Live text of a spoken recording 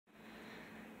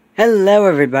Hello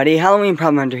everybody, Halloween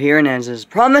Problem Hunter here, and as is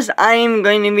promised, I am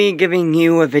going to be giving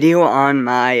you a video on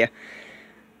my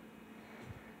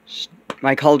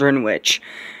cauldron witch.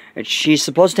 She's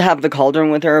supposed to have the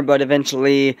cauldron with her, but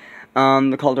eventually,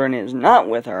 the cauldron is not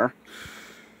with her.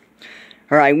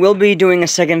 I will be doing a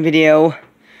second video,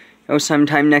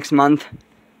 sometime next month,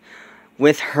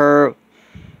 with her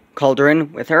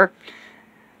cauldron with her.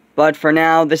 But for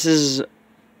now, this is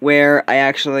where I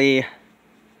actually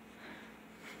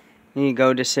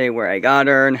go to say where I got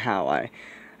her and how I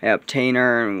obtain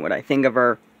her and what I think of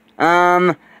her.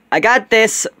 I got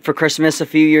this for Christmas a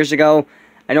few years ago.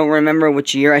 I don't remember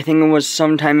which year. I think it was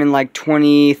sometime in like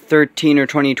 2013 or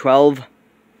 2012.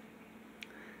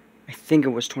 I think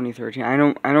it was 2013. I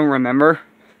don't remember.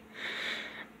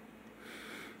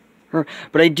 But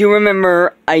I do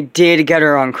remember I did get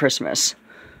her on Christmas.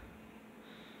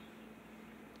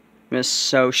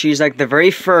 So she's like the very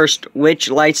first witch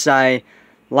life-size,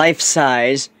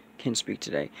 can't speak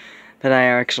today, that I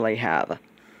actually have.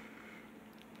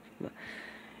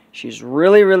 She's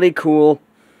really, really cool.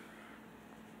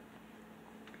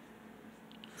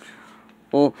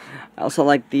 Well, I also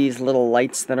like these little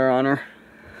lights that are on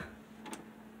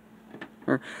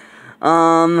her.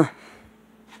 I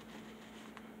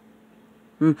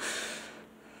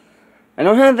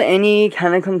don't have any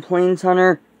kind of complaints on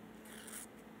her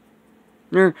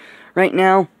right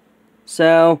now,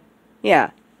 so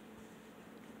yeah.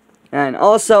 And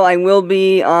also, I will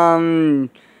be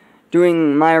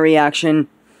doing my reaction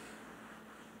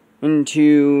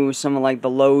into some of like the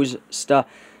Lowe's stuff,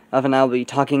 and I'll be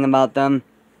talking about them.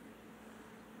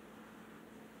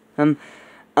 So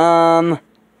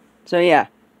yeah.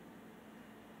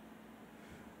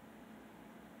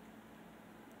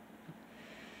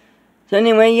 So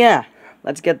anyway, yeah,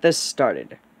 let's get this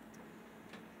started.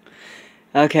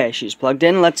 Okay, she's plugged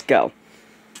in, let's go.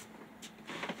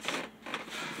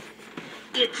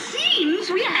 It seems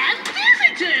we have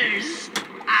visitors.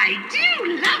 I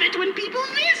do love it when people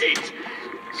visit.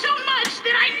 So much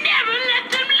that I never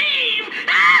let them leave.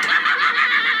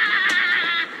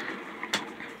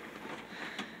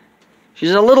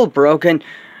 She's a little broken.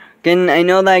 Again, I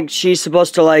know that she's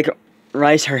supposed to, like,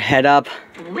 rise her head up.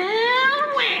 Well.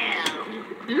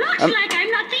 Looks like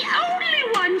I'm not the only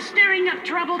one stirring up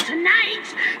trouble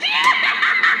tonight.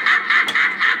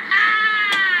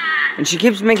 And she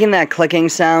keeps making that clicking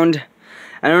sound.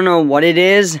 I don't know what it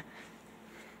is.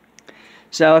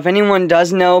 So if anyone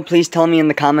does know, please tell me in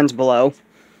the comments below.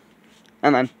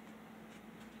 Come on.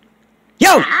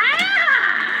 Yo!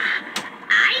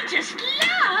 I just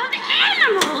love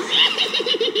animals.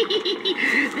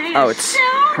 Oh, it's so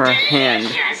her delicious. hand.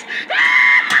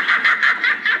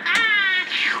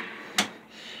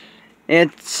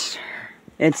 It's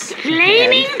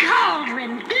Flaming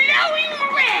cauldron, glowing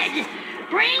red.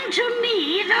 Bring to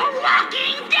me the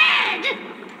walking dead.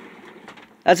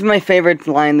 That's my favorite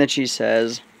line that she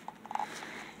says.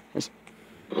 These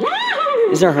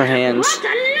are her hands. What a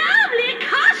lovely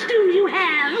costume you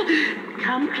have.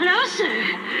 Come closer.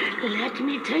 Let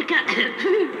me take a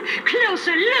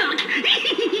closer look.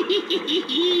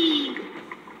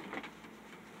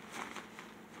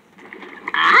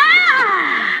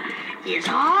 Is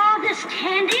all this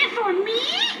candy for me?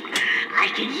 I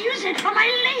could use it for my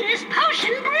latest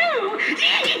potion brew.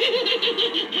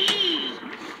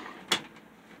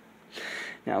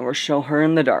 Now we'll show her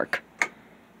in the dark.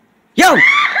 Yo!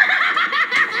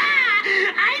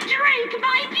 I drank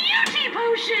my beauty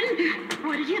potion.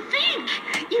 What do you think?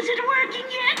 Is it working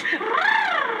yet?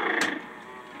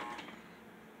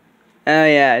 Oh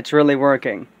yeah, it's really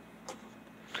working.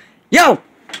 Yo!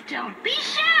 Don't be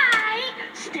shy.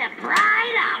 Step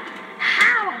right up.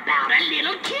 How about a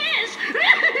little kiss?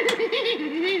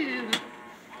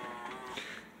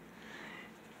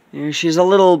 Yeah, she's a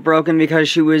little broken because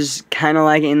she was kind of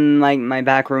like in like my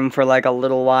back room for like a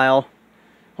little while.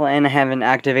 Well, and I haven't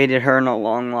activated her in a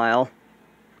long while.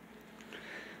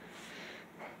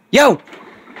 Yo!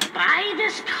 Buy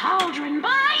this cauldron,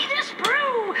 buy this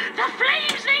brew. The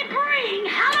flames they bring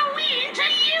Halloween to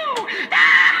you.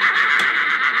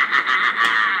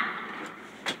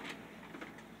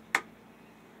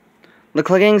 The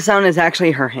clicking sound is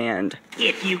actually her hand.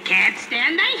 If you can't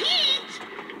stand the heat,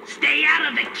 stay out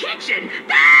of the kitchen.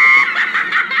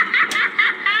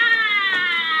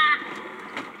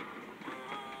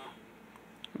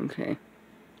 Okay.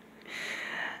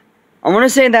 I want to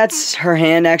say that's her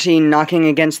hand actually knocking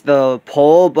against the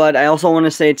pole, but I also want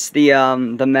to say it's the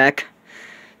mech.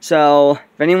 So,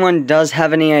 if anyone does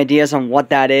have any ideas on what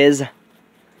that is,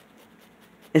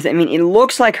 I mean, it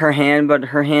looks like her hand, but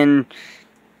her hand,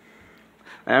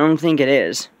 I don't think it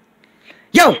is.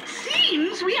 Yo! It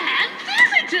seems we have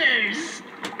visitors.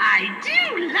 I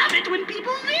do love it when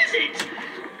people visit.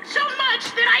 So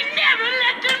much that I never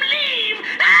let them leave.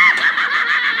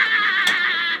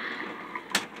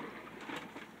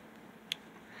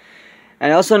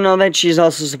 I also know that she's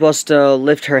also supposed to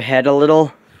lift her head a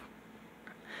little.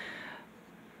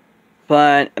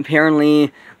 But apparently,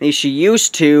 at least she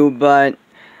used to, but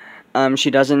she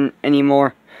doesn't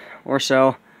anymore, or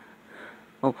so.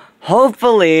 Well,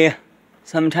 hopefully,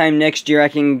 sometime next year I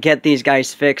can get these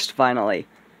guys fixed finally.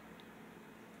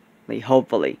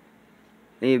 Hopefully.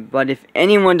 But if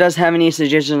anyone does have any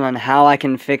suggestions on how I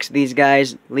can fix these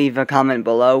guys, leave a comment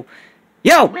below.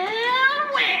 Yo! Well.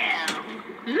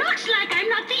 Looks like I'm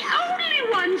not the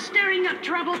only one stirring up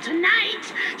trouble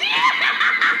tonight.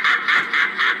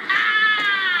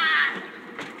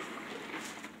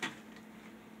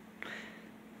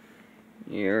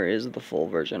 Here is the full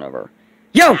version of her.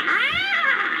 Yo!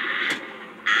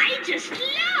 I just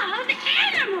love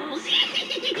animals.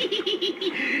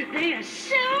 They are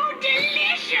so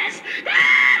delicious.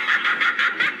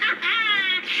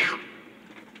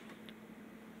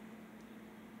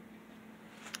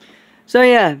 So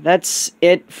yeah, that's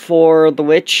it for the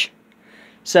witch.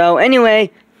 So anyway,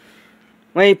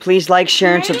 please like,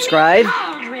 share, and subscribe.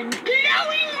 Cauldron,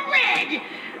 glowing red.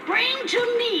 Bring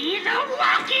to me the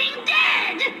walking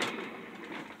dead.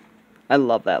 I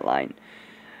love that line.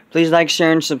 Please like,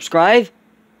 share, and subscribe.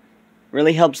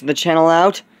 Really helps the channel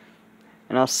out.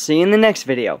 And I'll see you in the next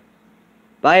video.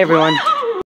 Bye, everyone.